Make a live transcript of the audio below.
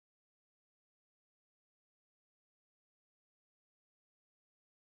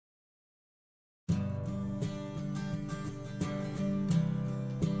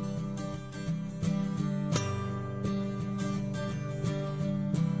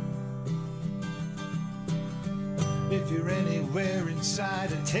you're anywhere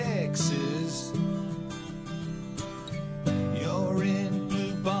inside of Texas, you're in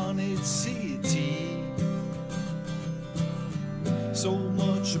Blue Bonnet City. So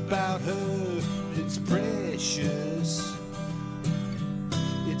much about her, it's precious.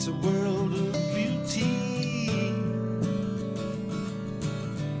 It's a world of beauty.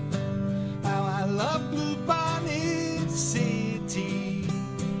 How I love Blue Bonnet City.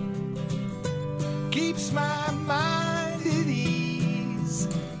 Keeps my mind at ease.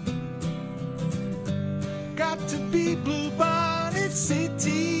 Got to be Blue Bonnet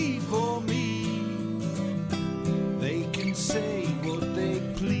City for me. They can say what they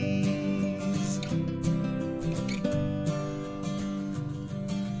please.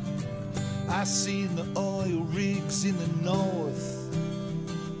 I seen the oil rigs in the north,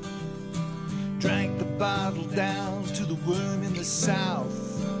 drank the bottle down to the worm in the south.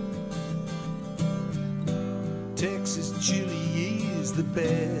 Texas chili is the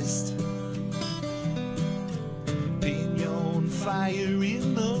best. Pinon-fire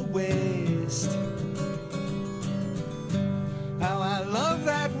in the west. How I love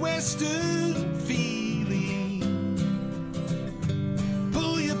that western feeling.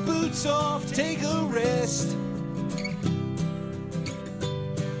 Pull your boots off, take a rest.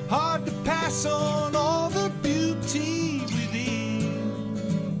 Hard to pass on all the beauty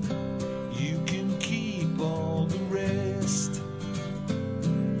within. You can keep all the rest.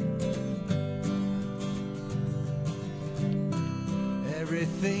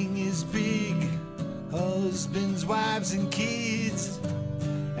 Everything is big. Husbands, wives, and kids,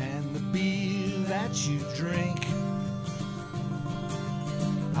 and the beer that you drink.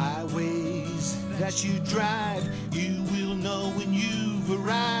 Highways that you drive, you will know when you've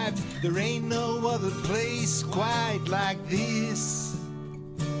arrived. There ain't no other place quite like this.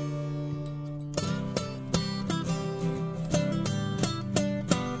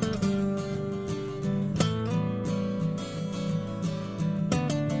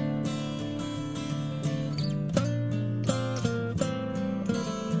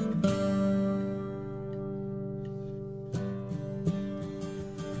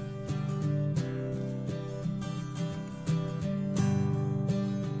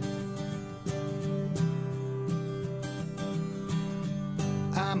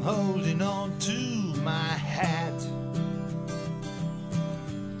 I'm holding on to my hat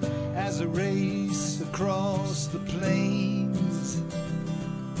as I race across the plains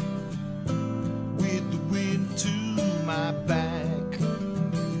with the wind to my back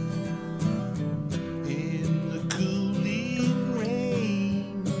in the cooling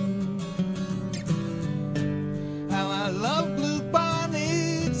rain. How I love Blue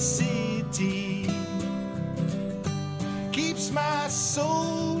Bonnet City. Keeps my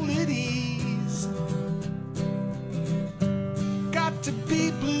soul at ease. Got to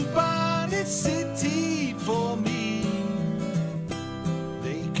be Blue Bonnet City for me.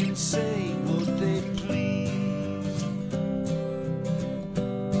 They can say what they please.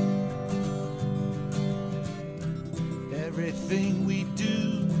 Everything we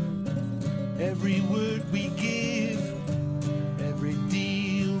do, every word we give, every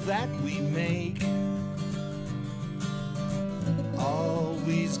deal that we make,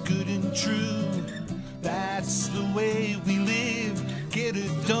 always good and true. That's the way we live. Get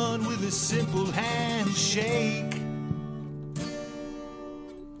it done with a simple handshake.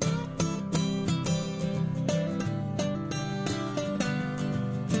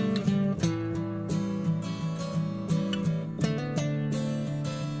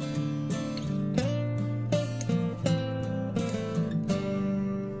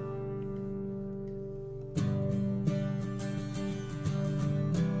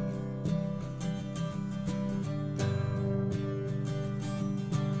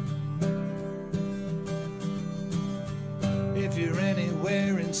 If you're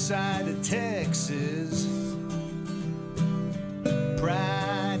anywhere inside of Texas,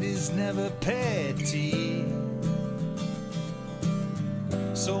 pride is never petty.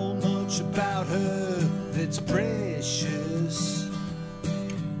 So much about her that's precious,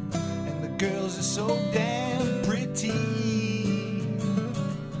 and the girls are so damn pretty.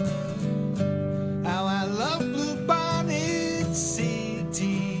 How I love Blue Bonnet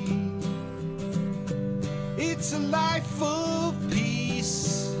City. It's a life of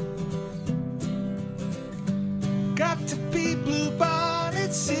peace. Got to be Blue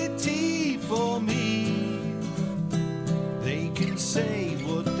Bonnet City for me. They can say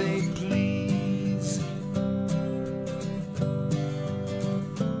what they please.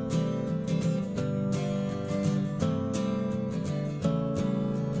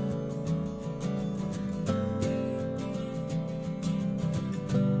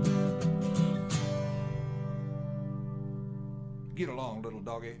 Get along, little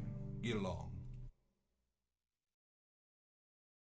doggy, get along.